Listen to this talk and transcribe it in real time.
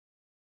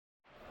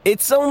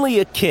It's only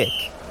a kick,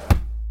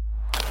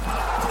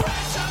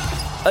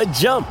 a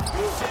jump,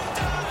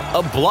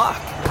 a block.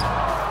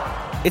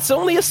 It's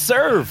only a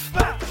serve.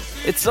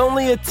 It's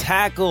only a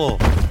tackle,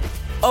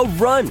 a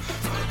run.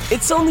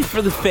 It's only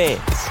for the fans.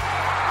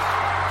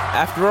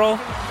 After all,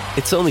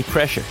 it's only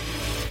pressure.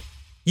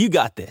 You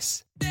got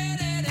this.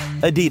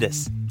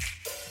 Adidas.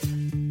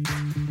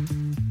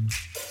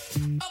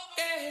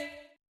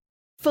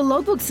 For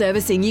logbook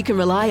servicing you can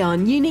rely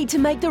on, you need to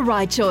make the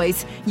right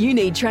choice. You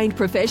need trained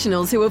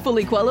professionals who are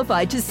fully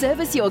qualified to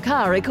service your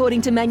car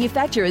according to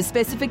manufacturer's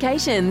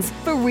specifications.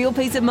 For real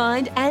peace of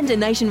mind and a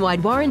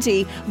nationwide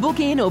warranty,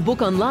 book in or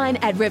book online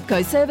at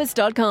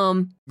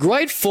repcoservice.com.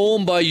 Great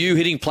form by you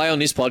hitting play on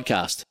this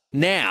podcast.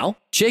 Now,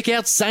 check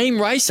out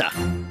Same Racer,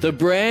 the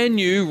brand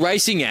new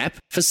racing app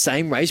for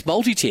same race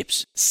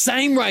multi-tips.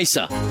 Same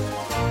Racer.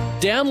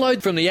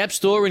 Download from the App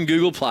Store and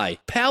Google Play.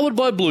 Powered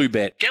by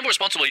Bluebet. Gamble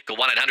responsibly. Call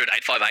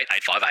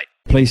 1-800-858-858.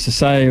 Pleased to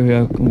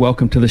say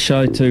welcome to the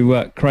show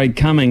to Craig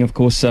Cumming, of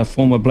course,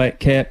 former Black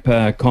Cap,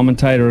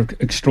 commentator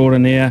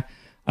extraordinaire,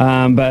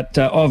 but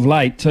of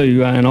late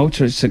too an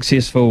ultra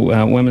successful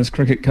women's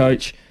cricket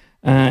coach,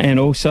 and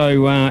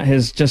also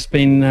has just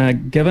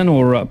been given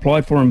or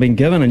applied for and been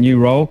given a new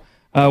role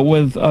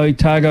with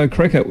Otago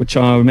Cricket, which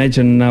I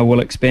imagine will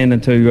expand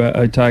into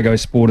Otago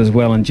sport as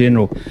well in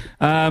general.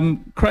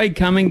 Craig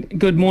Cumming,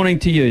 good morning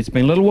to you. It's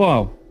been a little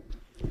while.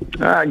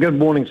 Good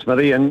morning,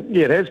 Smithy. And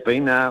yeah, it has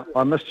been.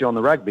 I missed you on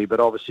the rugby, but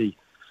obviously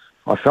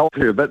I felt for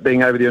you a bit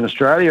being over there in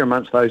Australia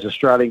amongst those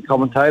Australian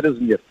commentators,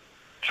 and you're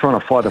trying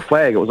to fly the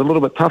flag. It was a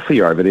little bit tough for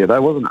you over there,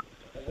 though, wasn't it?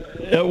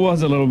 It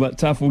was a little bit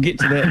tough. We'll get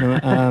to that in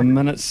a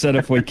minute, Sid,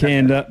 if we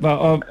can. But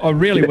I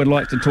really would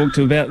like to talk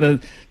to you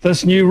about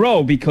this new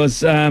role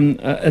because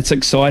it's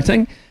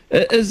exciting.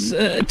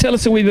 Tell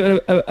us a wee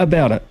bit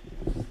about it.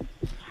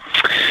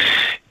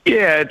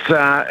 Yeah,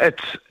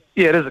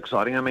 it is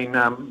exciting. I mean,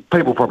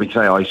 people probably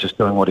say, he's just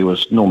doing what he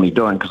was normally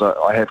doing because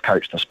I have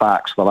coached the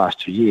Sparks for the last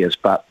 2 years.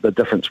 But the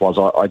difference was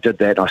I did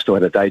that. I still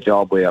had a day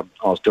job where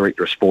I was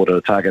director of sport at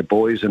Otago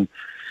Boys, and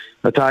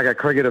Otago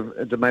Cricket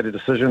have made a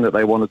decision that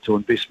they wanted to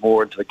invest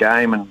more into the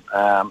game and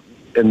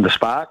in the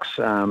Sparks,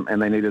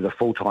 and they needed a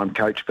full-time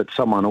coach, but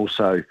someone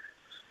also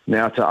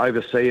now to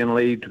oversee and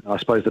lead, I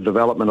suppose, the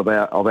development of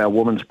our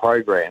women's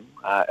program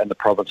in the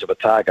province of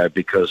Otago,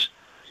 because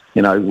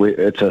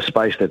it's a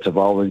space that's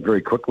evolving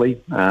very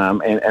quickly,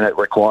 and it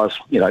requires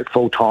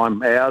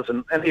full-time hours,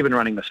 and even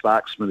running the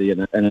Sparks, Smithy,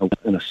 in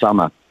a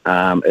summer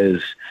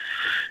is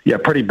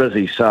pretty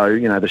busy. So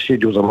the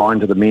schedule's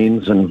aligned to the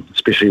men's, and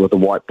especially with the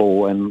white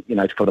ball, and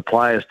for the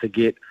players to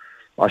get,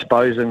 I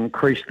suppose,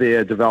 increase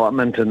their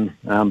development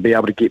and be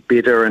able to get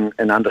better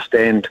and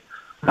understand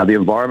the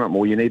environment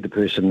more. You need the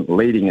person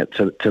leading it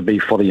to be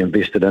fully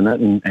invested in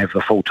it and have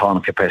the full-time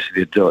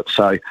capacity to do it.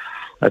 So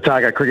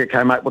Otago Cricket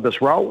came up with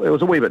this role. It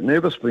was a wee bit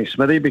nervous for me,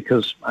 Smithy,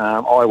 because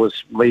I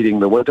was leading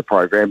the winter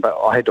program, but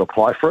I had to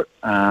apply for it,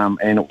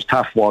 and it was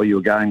tough while you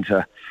were going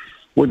to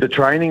winter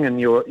training and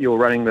you were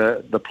running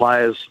the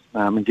players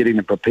and getting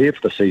them prepared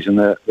for the season.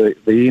 The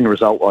end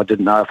result, I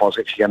didn't know if I was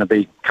actually going to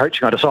be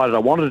coaching. I decided I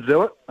wanted to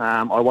do it.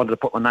 I wanted to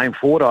put my name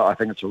forward. I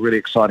think it's a really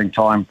exciting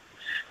time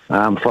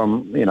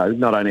from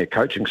not only a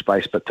coaching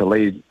space, but to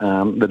lead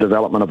the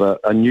development of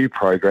a new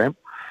program.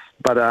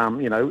 But,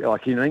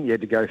 like anything, you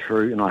had to go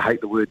through, and I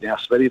hate the word now,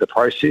 Smitty, the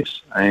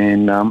process,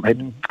 and had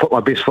to put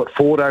my best foot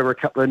forward over a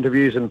couple of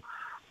interviews and,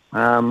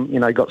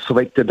 got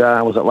selected,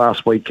 was it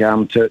last week,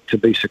 to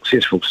be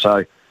successful.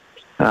 So,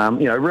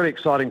 really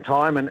exciting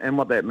time, and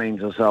what that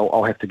means is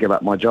I'll have to give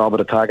up my job at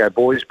Otago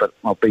Boys, but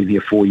I'll be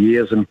there 4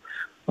 years, and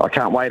I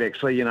can't wait,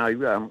 actually.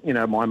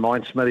 My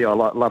mind, Smithy, I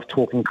love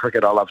talking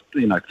cricket. I love,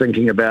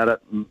 thinking about it.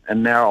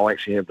 And now I'll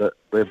actually have the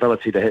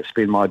ability to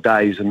spend my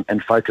days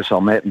and focus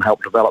on that and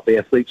help develop the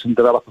athletes and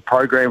develop a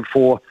program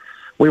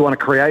we want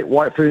to create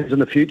White Ferns in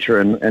the future.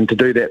 And to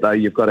do that, though,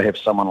 you've got to have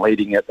someone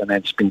leading it and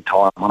then spend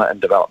time on it and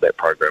develop that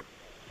program.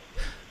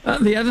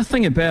 The other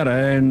thing about it,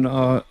 and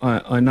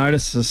I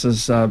notice this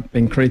has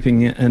been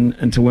creeping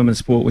into women's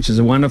sport, which is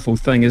a wonderful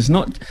thing, is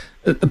not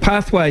the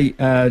pathway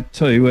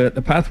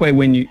the pathway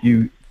when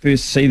you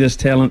first see this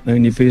talent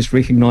and you first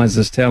recognise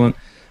this talent,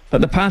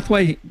 but the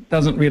pathway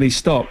doesn't really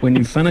stop when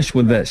you finish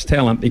with this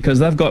talent, because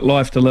they've got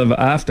life to live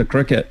after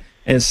cricket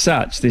as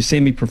such. They're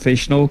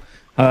semi-professional.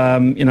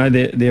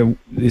 Their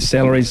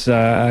salaries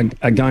are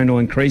going to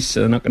increase.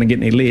 They're not going to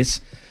get any less.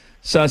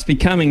 So it's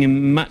becoming a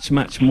much,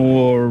 much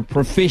more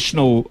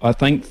professional, I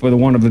think, for the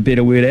want of a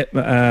better word,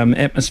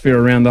 atmosphere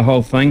around the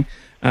whole thing,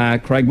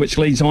 Craig, which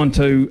leads on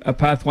to a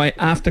pathway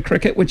after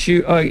cricket, which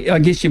I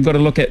guess you've got to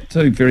look at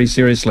too very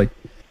seriously.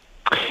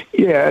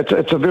 Yeah,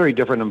 it's a very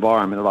different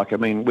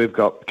environment. We've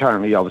got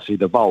currently, obviously,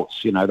 the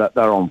Volts, that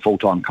they're on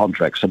full-time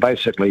contracts. So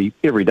basically,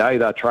 every day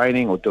they're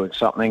training or doing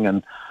something,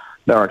 and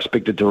they're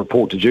expected to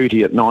report to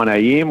duty at 9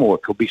 a.m. or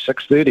it could be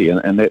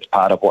 6:30, and that's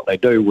part of what they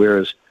do.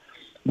 Whereas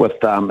with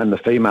in the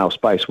female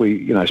space,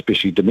 we,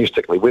 especially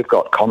domestically, we've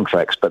got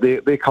contracts, but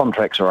their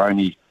contracts are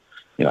only,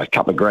 a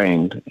couple of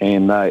grand,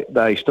 and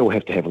they still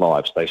have to have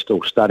lives. They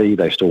still study,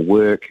 they still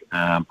work.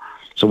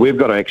 So we've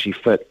got to actually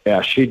fit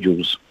our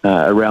schedules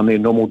around their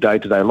normal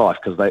day-to-day life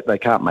because they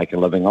can't make a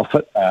living off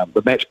it.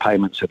 The match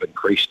payments have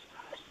increased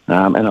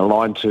and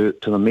aligned to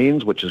the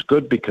men's, which is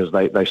good because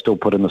they still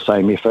put in the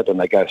same effort and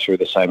they go through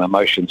the same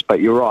emotions. But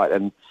you're right,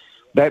 and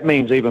that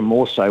means even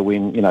more so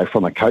when,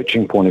 from a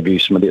coaching point of view,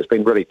 Smithy, it's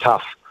been really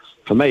tough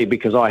for me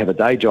because I have a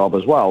day job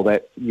as well,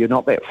 that you're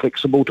not that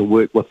flexible to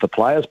work with the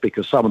players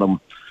because some of them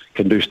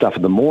can do stuff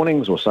in the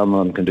mornings or some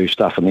of them can do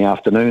stuff in the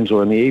afternoons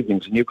or in the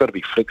evenings, and you've got to be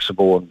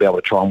flexible and be able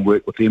to try and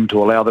work with them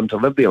to allow them to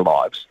live their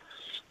lives.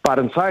 But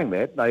in saying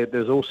that,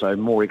 there's also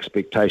more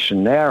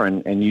expectation now,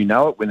 and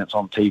it when it's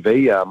on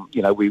TV.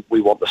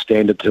 We want the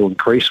standard to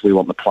increase. We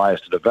want the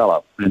players to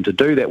develop. And to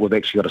do that, we've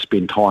actually got to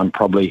spend time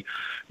probably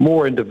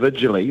more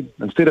individually.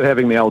 Instead of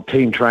having the old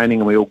team training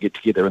and we all get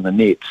together in the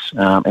nets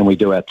and we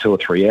do our 2 or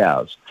 3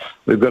 hours,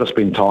 we've got to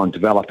spend time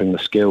developing the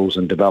skills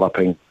and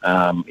developing,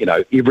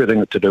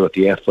 everything to do with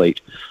the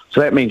athlete.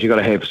 So that means you've got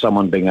to have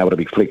someone being able to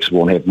be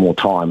flexible and have more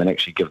time and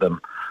actually give them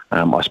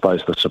I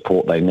suppose, the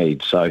support they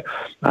need. So,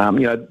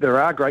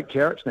 there are great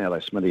carrots now, though,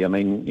 Smithy. I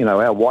mean,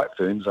 our White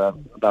Ferns,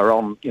 they're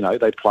on,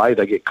 they play,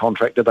 they get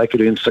contracted, they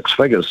could earn 6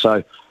 figures.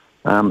 So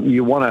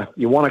you want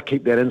to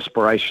keep that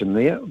inspiration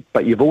there,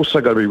 but you've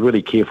also got to be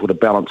really careful to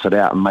balance it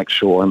out and make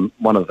sure, and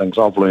one of the things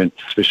I've learned,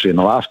 especially in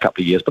the last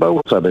couple of years, but I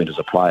also learned as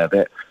a player,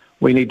 that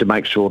we need to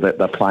make sure that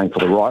they're playing for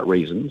the right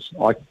reasons.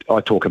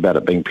 I talk about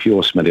it being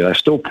pure, Smithy. They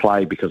still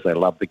play because they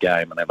love the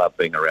game and they love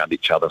being around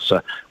each other.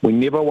 So we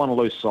never want to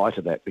lose sight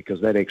of that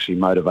because that actually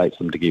motivates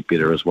them to get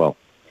better as well.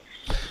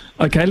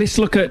 Okay, let's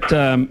look at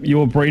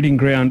your breeding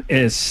ground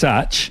as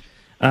such.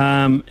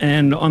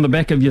 And on the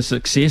back of your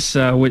success,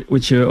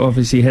 which you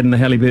obviously had in the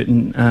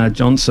Halliburton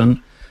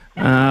Johnson,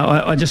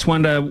 I just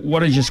wonder,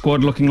 what is your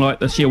squad looking like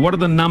this year? What are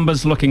the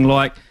numbers looking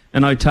like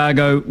in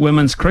Otago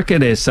women's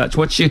cricket as such?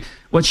 What's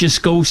your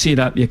school set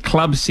up, your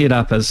club set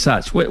up as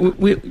such?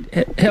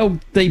 How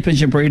deep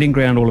is your breeding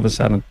ground all of a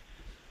sudden?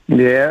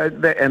 Yeah,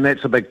 and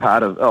that's a big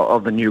part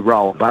of the new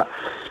role. But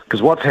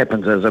because what's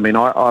happened is, I mean,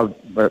 I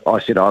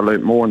said I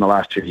learnt more in the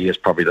last 2 years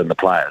probably than the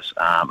players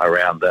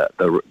around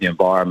the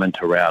environment,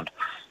 around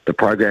the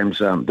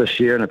programs.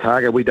 This year in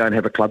Otago, we don't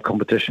have a club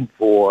competition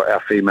for our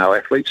female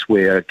athletes.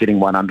 We're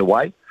getting one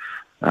underway.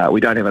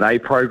 We don't have an A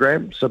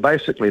program. So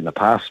basically in the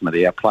past,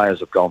 Smithy, our players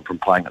have gone from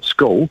playing at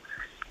school,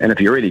 and if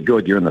you're really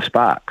good, you're in the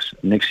Sparks.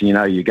 Next thing you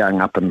know, you're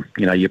going up and,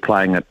 you're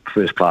playing at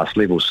first-class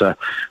level. So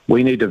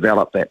we need to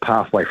develop that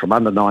pathway from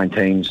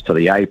under-19s to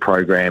the A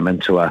program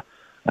into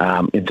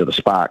the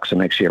Sparks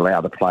and actually allow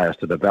the players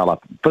to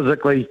develop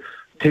physically,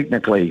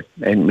 technically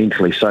and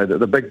mentally. So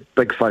the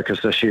big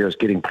focus this year is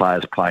getting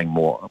players playing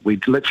more.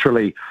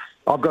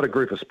 I've got a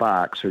group of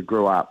Sparks who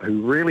grew up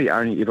who really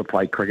only ever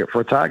played cricket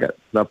for Otago.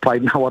 They've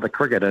played no other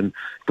cricket, and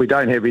if we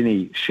don't have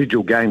any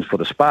scheduled games for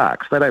the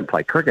Sparks, they don't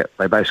play cricket.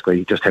 They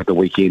basically just have the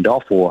weekend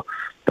off, or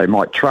they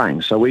might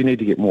train. So we need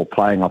to get more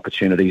playing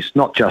opportunities,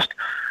 not just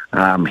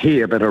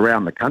here, but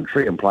around the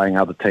country and playing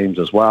other teams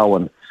as well.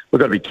 And we've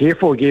got to be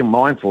careful, again,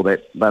 mindful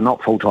that they're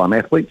not full-time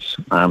athletes,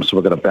 so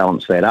we've got to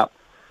balance that up.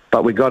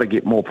 But we've got to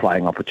get more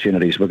playing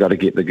opportunities. We've got to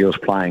get the girls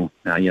playing,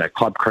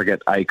 club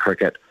cricket, A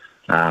cricket,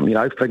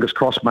 fingers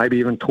crossed, maybe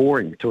even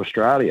touring to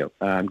Australia,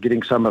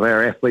 getting some of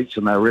our athletes,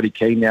 and they're really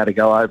keen now to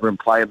go over and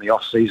play in the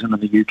off-season in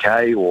the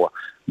UK or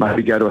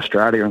maybe go to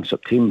Australia in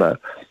September.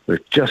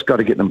 We've just got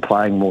to get them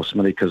playing more,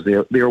 Smithy, because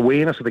their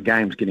awareness of the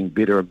game's getting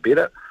better and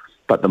better,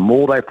 but the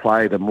more they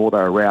play, the more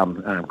they're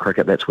around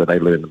cricket, that's where they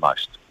learn the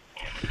most.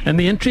 And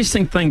the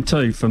interesting thing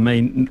too, for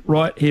me,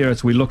 right here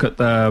as we look at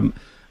the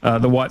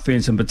White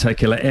Ferns in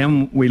particular,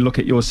 and we look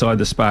at your side,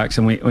 the Sparks,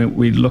 and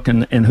we look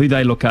and who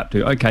they look up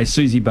to. Okay,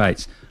 Susie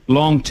Bates,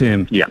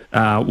 long-term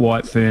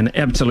White Fern,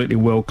 absolutely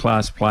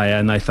world-class player,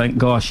 and they think,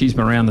 gosh, she's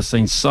been around the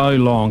scene so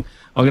long,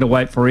 I've got to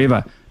wait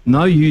forever.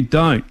 No, you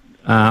don't,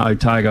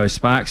 Otago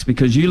Sparks,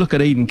 because you look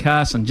at Eden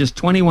Carson, just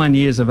 21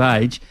 years of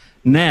age,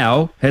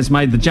 now has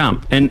made the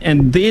jump,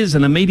 and there's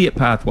an immediate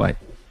pathway.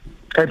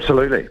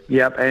 Absolutely,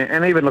 yep,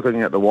 and even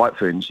looking at the White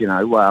Ferns,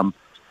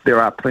 there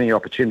are plenty of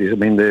opportunities. I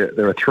mean,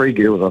 there are 3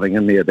 girls, I think,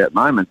 in there at that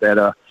moment that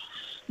are,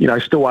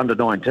 still under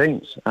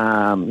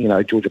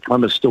 19s. Georgia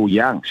Plymouth's still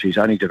young. She's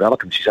only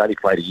developing. She's only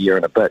played a year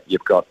and a bit.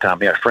 You've got,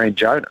 Fran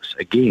Jonas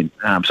again.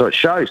 So it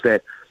shows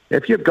that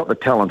if you've got the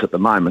talent at the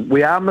moment,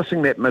 we are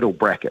missing that middle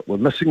bracket. We're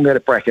missing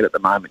that bracket at the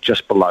moment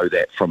just below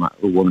that from a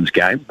women's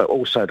game, but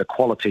also the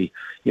quality,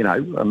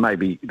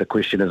 maybe the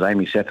question is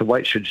Amy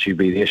Satterthwaite, should she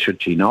be there, should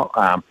she not?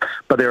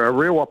 But there are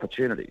real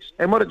opportunities.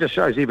 And what it just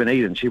shows, even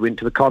Eden, she went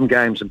to the Com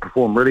Games and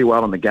performed really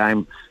well in the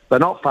game. They're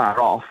not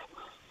far off,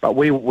 but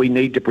we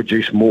need to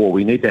produce more.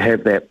 We need to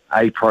have that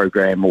A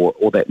program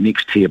or that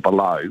next tier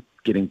below,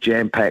 getting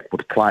jam-packed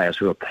with players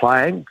who are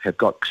playing, have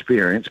got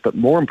experience, but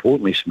more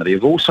importantly, Smithy,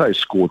 have also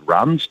scored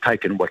runs,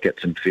 taken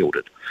wickets and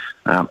fielded.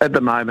 At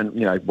the moment,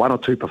 1 or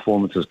 2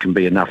 performances can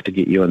be enough to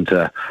get you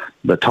into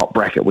the top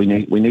bracket. We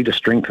need to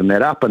strengthen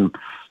that up. And,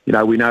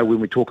 we know when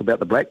we talk about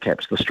the Black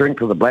Caps, the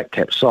strength of the Black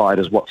Cap side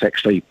is what's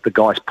actually the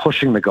guys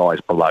pushing the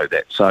guys below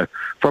that. So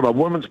from a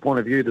women's point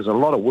of view, there's a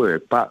lot of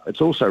work, but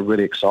it's also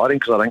really exciting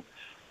because I think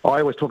I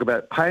always talk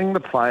about paying the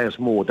players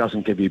more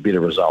doesn't give you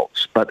better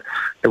results, but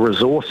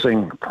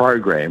resourcing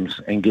programs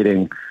and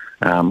getting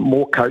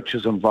more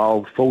coaches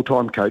involved,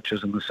 full-time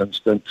coaches in this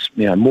instance,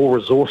 more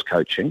resource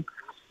coaching,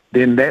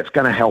 then that's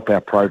going to help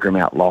our program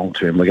out long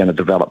term. We're going to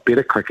develop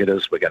better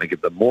cricketers. We're going to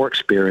give them more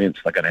experience.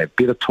 They're going to have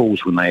better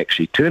tools when they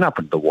actually turn up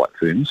into the White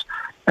Ferns,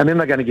 and then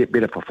they're going to get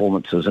better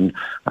performances. And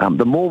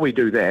the more we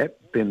do that,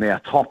 then our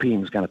top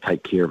end is going to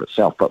take care of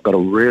itself. But we've got to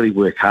really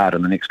work hard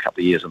in the next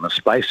couple of years in this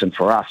space. And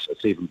for us,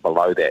 it's even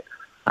below that.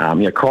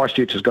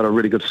 Christchurch has got a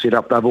really good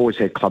setup. They've always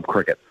had club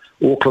cricket.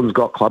 Auckland's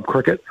got club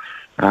cricket,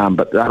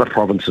 but the other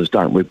provinces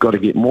don't. We've got to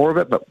get more of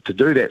it. But to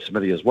do that,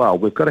 Smithy, as well,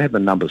 we've got to have the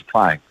numbers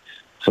playing.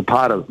 So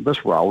part of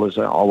this role is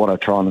I want to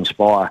try and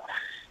inspire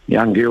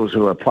young girls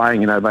who are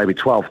playing, maybe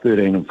 12,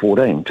 13 and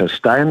 14 to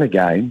stay in the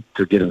game,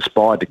 to get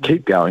inspired, to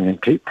keep going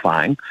and keep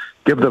playing,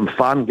 give them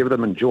fun, give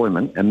them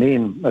enjoyment, and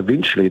then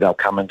eventually they'll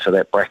come into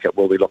that bracket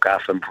where we look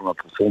after them from a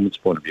performance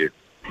point of view.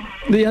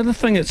 The other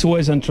thing that's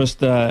always of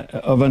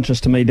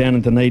interest to me down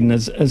in Dunedin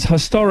is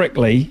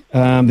historically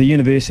the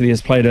university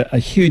has played a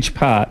huge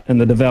part in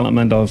the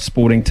development of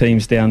sporting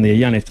teams down there.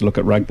 You don't have to look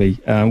at rugby.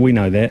 We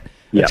know that.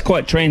 Yep. It's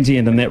quite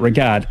transient in that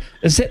regard.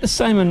 Is that the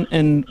same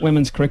in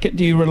women's cricket?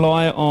 Do you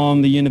rely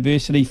on the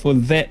university for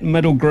that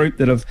middle group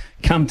that have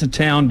come to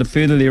town to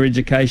further their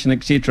education,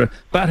 etc.,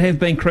 but have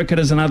been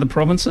cricketers in other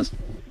provinces?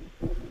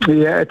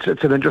 Yeah, it's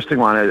an interesting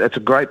one. It's a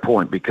great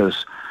point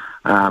because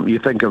you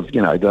think of,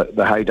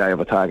 the heyday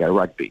of Otago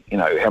rugby,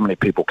 how many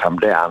people come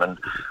down. And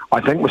I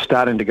think we're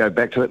starting to go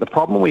back to that. The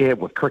problem we have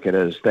with cricket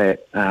is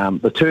that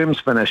the terms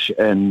finish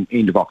in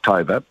end of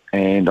October,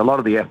 and a lot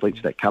of the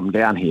athletes that come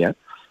down here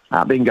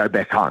then go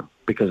back home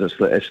because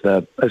it's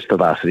the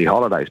varsity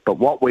holidays. But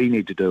what we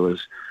need to do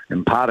is,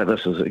 and part of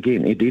this is,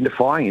 again,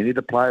 identifying any of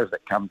the players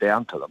that come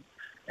down to them.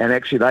 And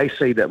actually they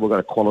see that we've got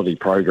a quality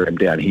program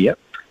down here,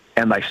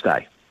 and they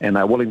stay. And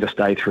they're willing to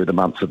stay through the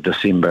months of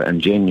December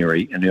and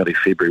January and early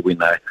February when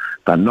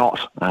they're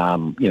not,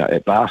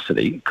 at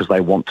varsity, because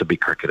they want to be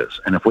cricketers.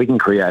 And if we can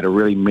create a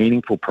really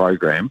meaningful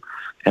program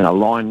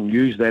and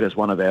use that as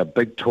one of our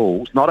big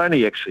tools, not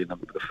only actually in the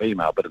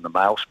female but in the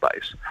male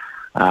space,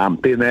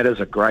 then that is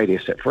a great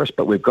asset for us.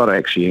 But we've got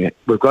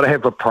to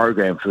have a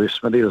program for this.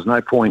 There's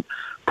no point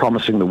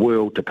promising the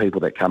world to people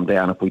that come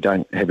down if we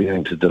don't have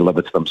anything to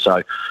deliver to them.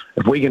 So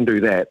if we can do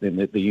that,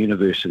 then the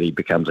university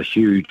becomes a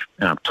huge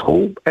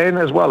tool. And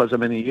as well as,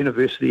 the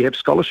university have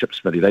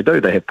scholarships, Smithy. They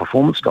do. They have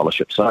performance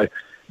scholarships. So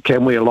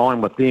can we align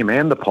with them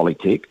and the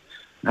Polytech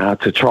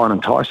to try and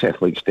entice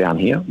athletes down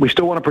here? We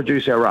still want to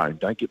produce our own.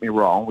 Don't get me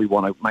wrong. We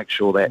want to make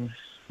sure that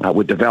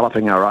we're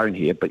developing our own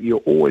here, but you're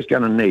always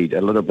going to need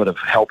a little bit of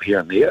help here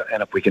and there.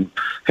 And if we can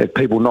have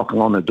people knocking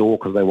on the door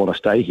because they want to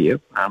stay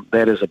here,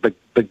 that is a big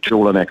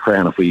jewel in our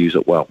crown if we use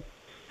it well.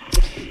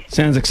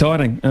 Sounds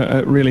exciting.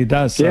 It really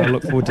does. So I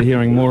look forward to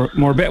hearing more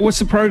about. What's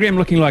the program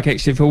looking like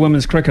actually for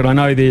women's cricket? I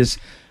know there's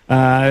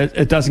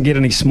it doesn't get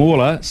any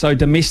smaller. So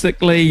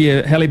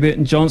domestically,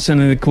 Halliburton Johnson,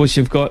 and of course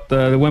you've got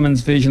the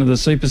women's version of the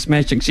Super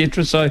Smash,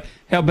 etc. So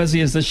how busy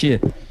is this year?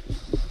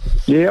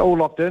 Yeah, all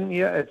locked in.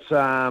 Yeah, it's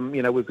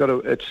we've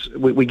got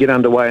we get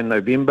underway in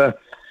November.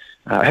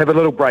 Have a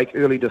little break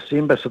early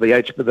December, so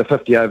the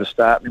 50 over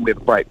start, and then we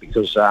have a break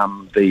because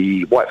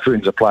the White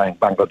Ferns are playing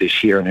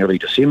Bangladesh here in early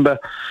December,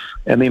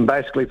 and then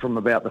basically from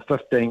about the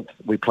 15th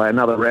we play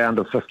another round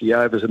of 50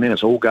 overs, and then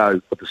it's all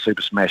go with the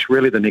Super Smash.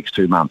 Really, the next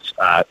 2 months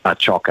are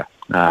chocker.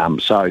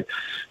 So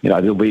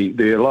there'll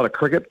be a lot of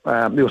cricket.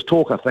 There was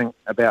talk, I think,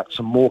 about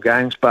some more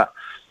games, but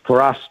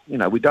for us,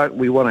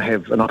 we want to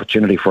have an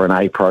opportunity for an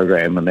A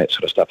program and that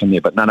sort of stuff in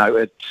there. But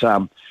no,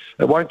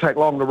 it won't take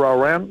long to roll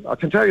around. I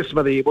can tell you,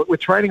 Smithy, we're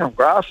training on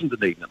grass in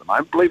Dunedin at the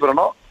moment, believe it or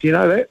not. Do you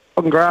know that?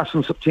 On grass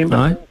in September.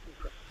 No.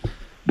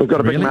 We've got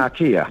a big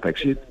marquee up,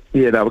 actually.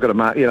 Yeah, no, we've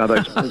got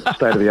those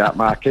state-of-the-art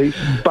marquees.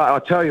 But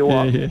I tell you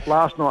what,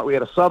 last night we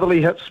had a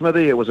southerly hit,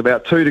 Smithy. It was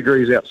about 2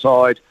 degrees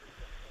outside.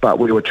 But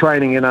we were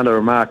training in under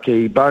a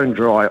marquee, bone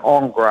dry,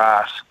 on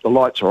grass. The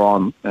lights are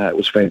on. It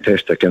was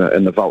fantastic,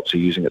 and the Volts are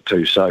using it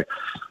too. So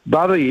the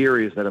other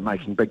areas that are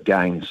making big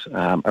gains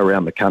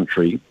around the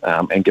country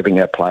and giving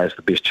our players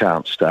the best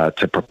chance to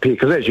prepare.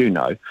 Because as you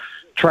know,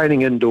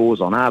 training indoors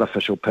on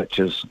artificial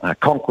pitches,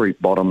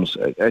 concrete bottoms,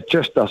 it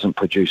just doesn't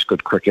produce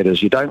good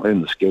cricketers. You don't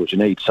learn the skills you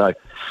need. So,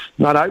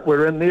 no,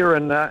 we're in there,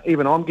 and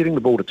even I'm getting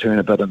the ball to turn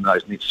a bit in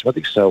those nets,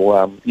 Smithy.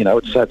 So,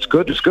 it's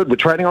good. It's good. We're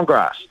training on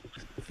grass.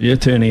 You're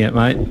turning it,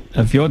 mate.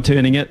 If you're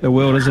turning it, the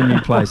world is a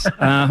new place.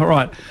 All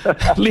right,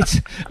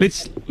 let's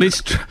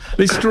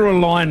draw a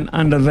line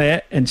under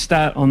that and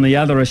start on the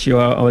other issue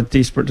I was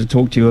desperate to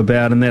talk to you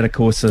about, and that, of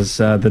course, is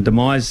the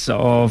demise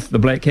of the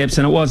Black Caps.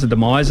 And it was a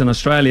demise in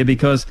Australia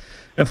because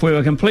if we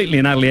were completely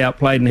and utterly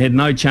outplayed and had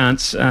no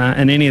chance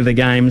in any of the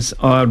games,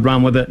 I'd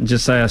run with it and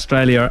just say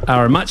Australia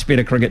are a much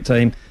better cricket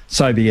team.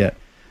 So be it.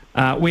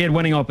 We had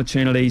winning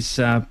opportunities,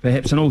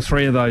 perhaps in all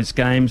 3 of those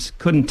games.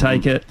 Couldn't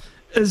take it.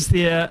 Is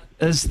there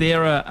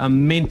a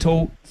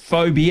mental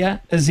phobia?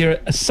 Is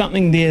there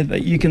something there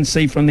that you can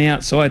see from the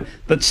outside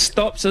that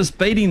stops us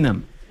beating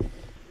them?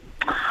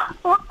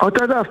 I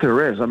don't know if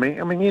there is. I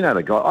mean, you know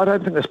the guy. I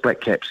don't think this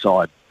Black Cap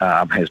side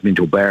has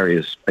mental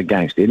barriers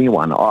against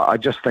anyone. I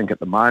just think at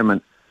the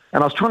moment,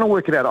 and I was trying to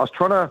work it out. I was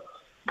trying to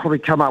probably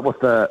come up with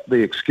the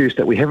excuse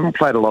that we haven't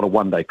played a lot of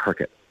one-day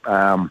cricket,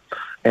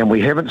 and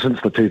we haven't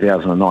since the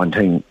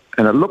 2019.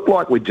 And it looked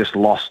like we'd just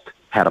lost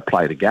how to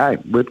play the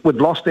game.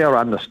 We'd lost our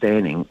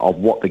understanding of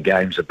what the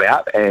game's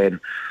about, and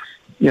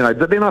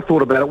but then I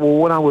thought about it. Well,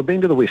 when we've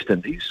been to the West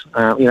Indies,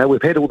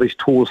 we've had all these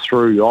tours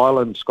through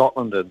Ireland,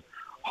 Scotland, and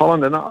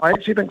Holland, and I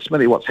actually think,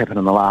 Smithy, what's happened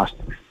in the last,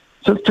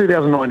 since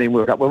 2019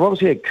 World Cup, we've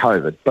obviously had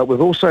COVID, but we've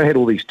also had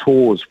all these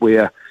tours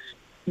where,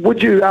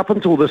 would you, up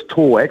until this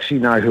tour, actually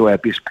know who our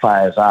best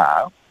players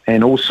are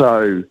and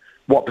also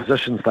what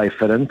positions they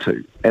fit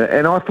into?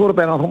 And I thought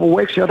about it, I thought, well,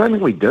 actually, I don't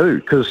think we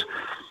do, because,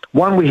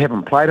 one, we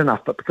haven't played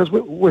enough, but because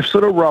we've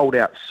sort of rolled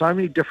out so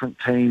many different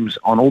teams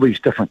on all these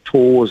different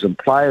tours and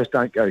players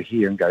don't go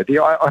here and go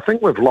there, I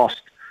think we've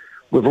lost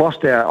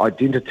our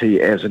identity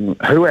as in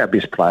who our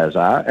best players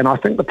are, and I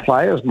think the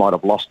players might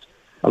have lost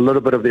a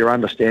little bit of their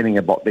understanding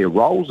of what their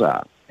roles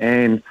are.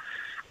 And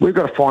we've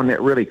got to find that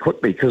really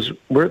quickly, because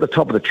we're at the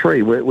top of the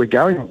tree. We're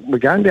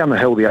going down the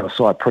hill the other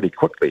side pretty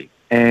quickly.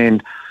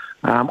 And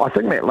I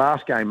think that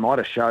last game might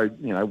have showed,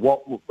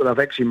 what they've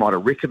actually might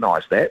have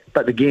recognised that.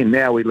 But again,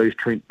 now we lose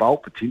Trent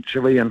Boult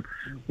potentially, and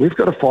we've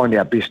got to find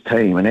our best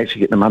team and actually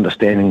get them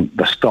understanding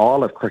the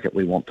style of cricket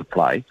we want to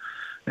play,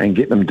 and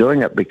get them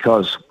doing it,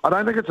 because I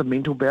don't think it's a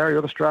mental barrier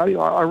with Australia.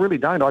 I really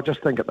don't. I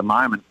just think at the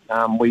moment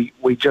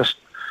we just,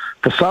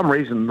 for some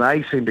reason,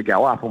 they seem to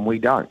go up and we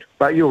don't.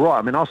 But you're right.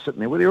 I mean, I was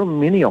sitting there. Well, there were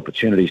many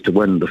opportunities to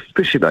win,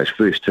 especially those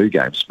first two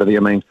games. But,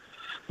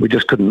 we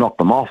just couldn't knock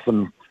them off,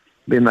 and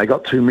then they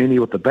got too many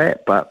with the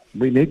bat. But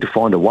we need to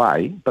find a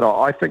way. But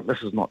I think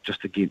this is not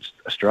just against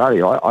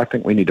Australia. I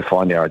think we need to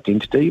find our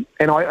identity.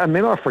 And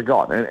then I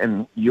forgot,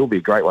 and you'll be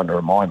a great one to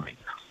remind me,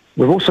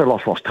 we've also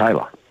lost Ross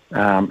Taylor.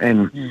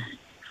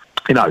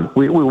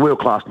 We're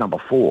world-class number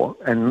 4,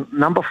 and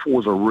number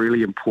 4 is a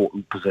really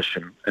important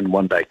position in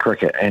one-day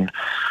cricket. And,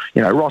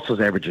 Ross is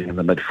averaging in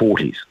the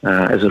mid-40s,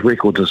 as his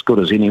record's as good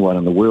as anyone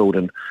in the world.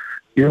 And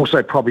you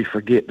also probably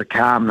forget the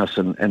calmness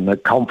and the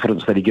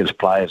confidence that he gives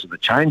players in the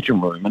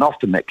changing room. And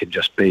often that can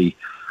just be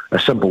a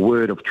simple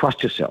word of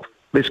trust yourself.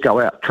 Let's go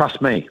out.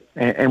 Trust me.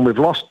 And we've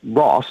lost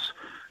Ross,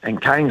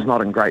 and Kane's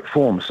not in great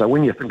form. So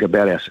when you think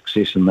about our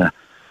success in the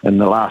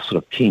last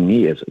sort of 10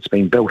 years, it's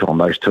been built on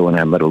those two in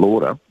our middle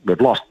order.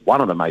 We've lost one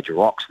of the major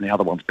rocks, and the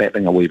other one's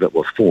battling a wee bit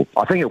with form.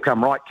 I think he'll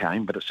come right,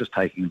 Kane, but it's just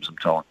taking him some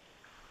time.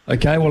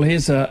 Okay, well,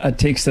 here's a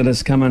text that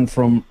has come in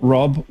from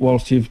Rob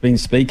whilst you've been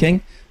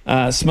speaking.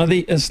 Smithy,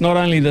 it's not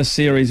only this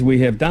series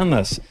we have done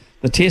this.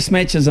 The test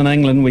matches in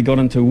England, we got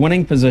into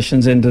winning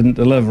positions and didn't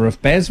deliver.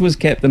 If Baz was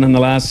captain in the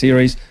last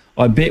series,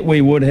 I bet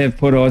we would have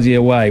put Aussie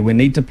away. We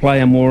need to play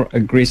a more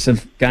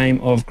aggressive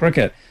game of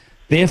cricket.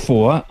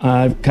 Therefore,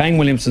 Kane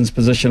Williamson's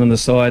position on the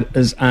side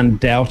is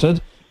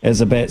undoubted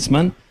as a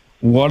batsman.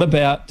 What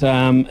about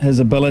his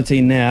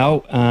ability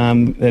now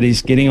that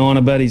he's getting on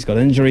a bit, he's got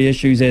injury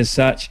issues as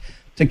such,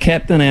 to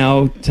captain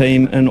our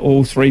team in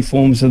all three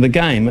forms of the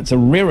game? It's a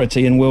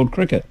rarity in world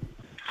cricket.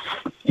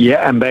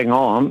 Yeah, and bang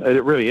on,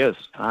 it really is.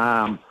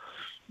 Kane's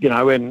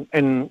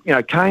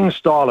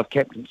style of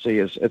captaincy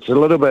it's a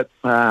little bit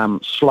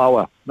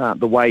slower,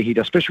 the way he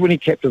does, especially when he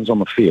captains on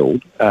the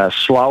field.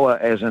 Slower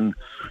as in,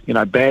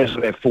 Baz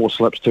would have 4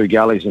 slips, 2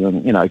 gullies,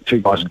 and then,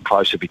 2 guys in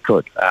close if he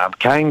could.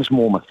 Kane's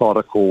more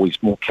methodical,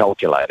 he's more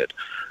calculated.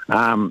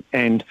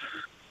 And,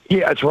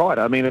 yeah, it's right.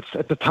 I mean, it's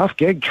a tough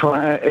gig,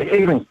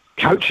 even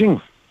coaching,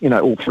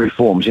 all three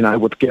forms,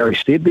 with Gary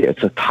Stead there.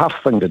 It's a tough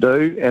thing to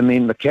do. And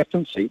then the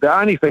captaincy, the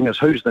only thing is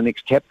who's the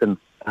next captain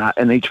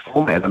in each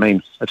format. I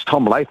mean, it's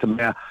Tom Latham.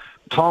 Now,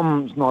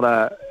 Tom's not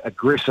a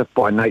aggressive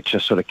by nature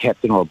sort of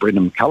captain or a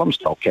Brendan McCullum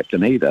style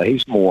captain either.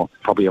 He's more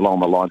probably along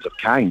the lines of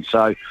Kane.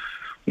 So,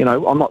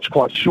 I'm not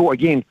quite sure.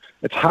 Again,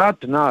 it's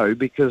hard to know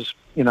because,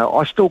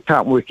 I still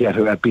can't work out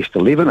who our best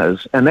 11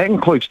 is, and that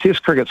includes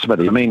Test cricket,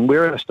 Smithy. I mean,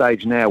 we're at a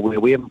stage now where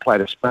we haven't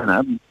played a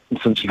spinner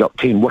since he got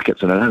 10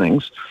 wickets in an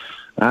innings.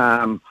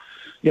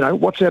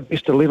 What's our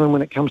best 11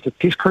 when it comes to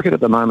Test cricket at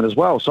the moment as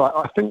well? So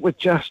I think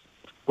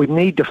we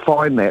need to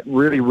find that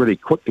really, really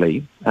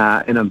quickly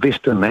and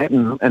invest in that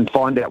and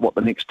find out what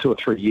the next 2 or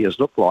 3 years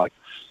look like.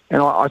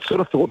 And I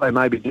sort of thought they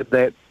maybe did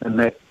that in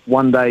that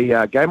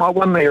one-day game.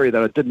 One area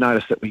that I did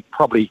notice that we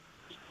probably,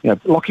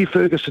 Lockie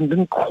Ferguson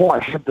didn't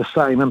quite have the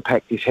same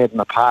impact he's had in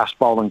the past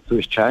bowling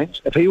first change.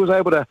 If he was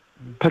able to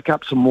pick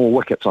up some more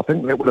wickets, I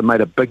think that would have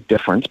made a big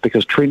difference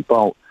because Trent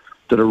Boult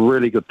did a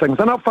really good thing.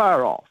 They're not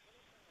far off,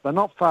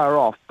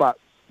 but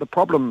the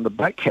problem the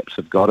Black Caps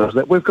have got is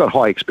that we've got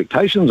high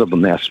expectations of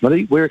them now,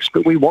 Smithy.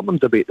 We want them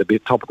to be at the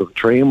top of the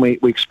tree, and we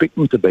expect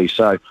them to be.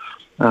 So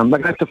they're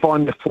going to have to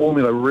find the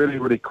formula really,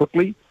 really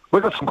quickly.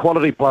 We've got some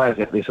quality players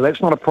out there, so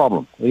that's not a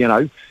problem.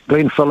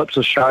 Glenn Phillips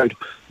has showed,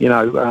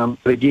 but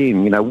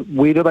again,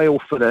 where do they all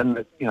fit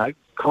in?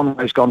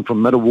 Conway's gone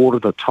from middle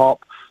order to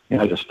top.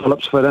 Does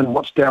Phillips fit in?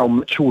 What's Daryl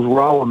Mitchell's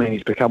role? I mean,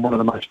 he's become one of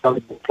the most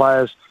valuable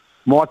players.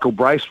 Michael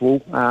Bracewell,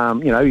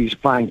 he's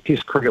playing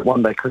Test cricket,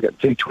 one-day cricket,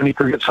 T20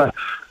 cricket. So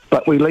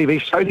but we leave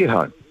East Sodi at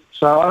home.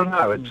 So I don't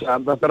know. It's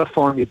they've got to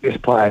find their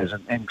best players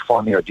and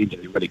find their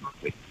identity really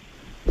quickly.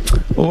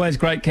 Always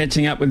great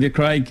catching up with you,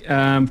 Craig.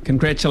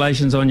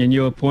 Congratulations on your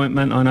new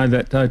appointment. I know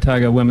that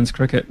Otago Women's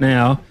Cricket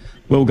now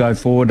will go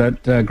forward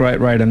at a great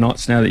rate of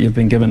knots now that you've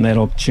been given that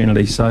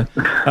opportunity. So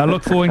I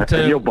look forward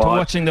to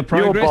watching the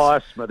progress. You're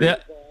biased, Smithy. Yeah.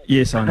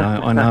 Yes, I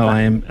know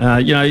I am.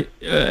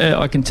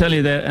 I can tell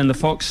you that in the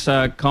Fox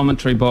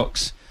commentary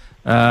box,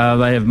 they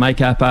have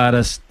makeup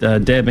artists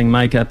dabbing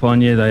makeup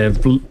on you. They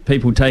have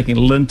people taking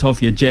lint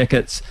off your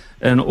jackets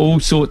and all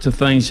sorts of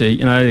things.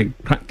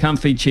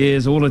 Comfy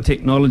chairs, all the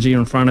technology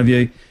in front of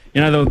you.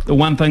 You know, the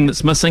one thing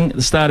that's missing at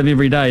the start of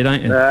every day,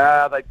 don't you?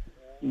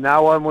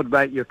 No one would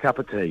make you a cup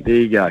of tea. There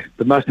you go.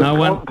 The most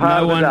important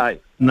part of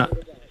the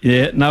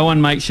day. No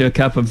one makes you a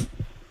cup of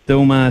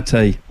Dilmah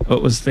tea.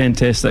 It was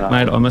fantastic,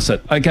 mate. I miss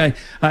it. Okay,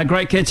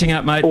 great catching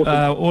up, mate.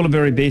 Awesome. All the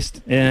very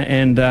best,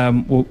 and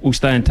we'll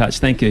stay in touch.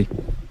 Thank you.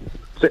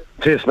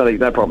 Cheers, Smithy.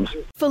 No problems.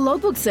 For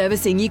logbook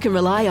servicing you can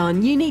rely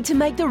on, you need to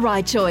make the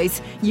right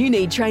choice. You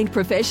need trained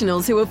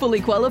professionals who are fully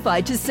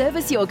qualified to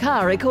service your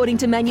car according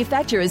to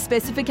manufacturer's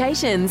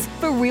specifications.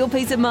 For real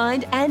peace of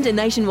mind and a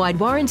nationwide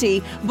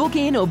warranty, book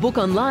in or book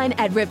online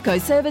at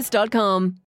repcoservice.com.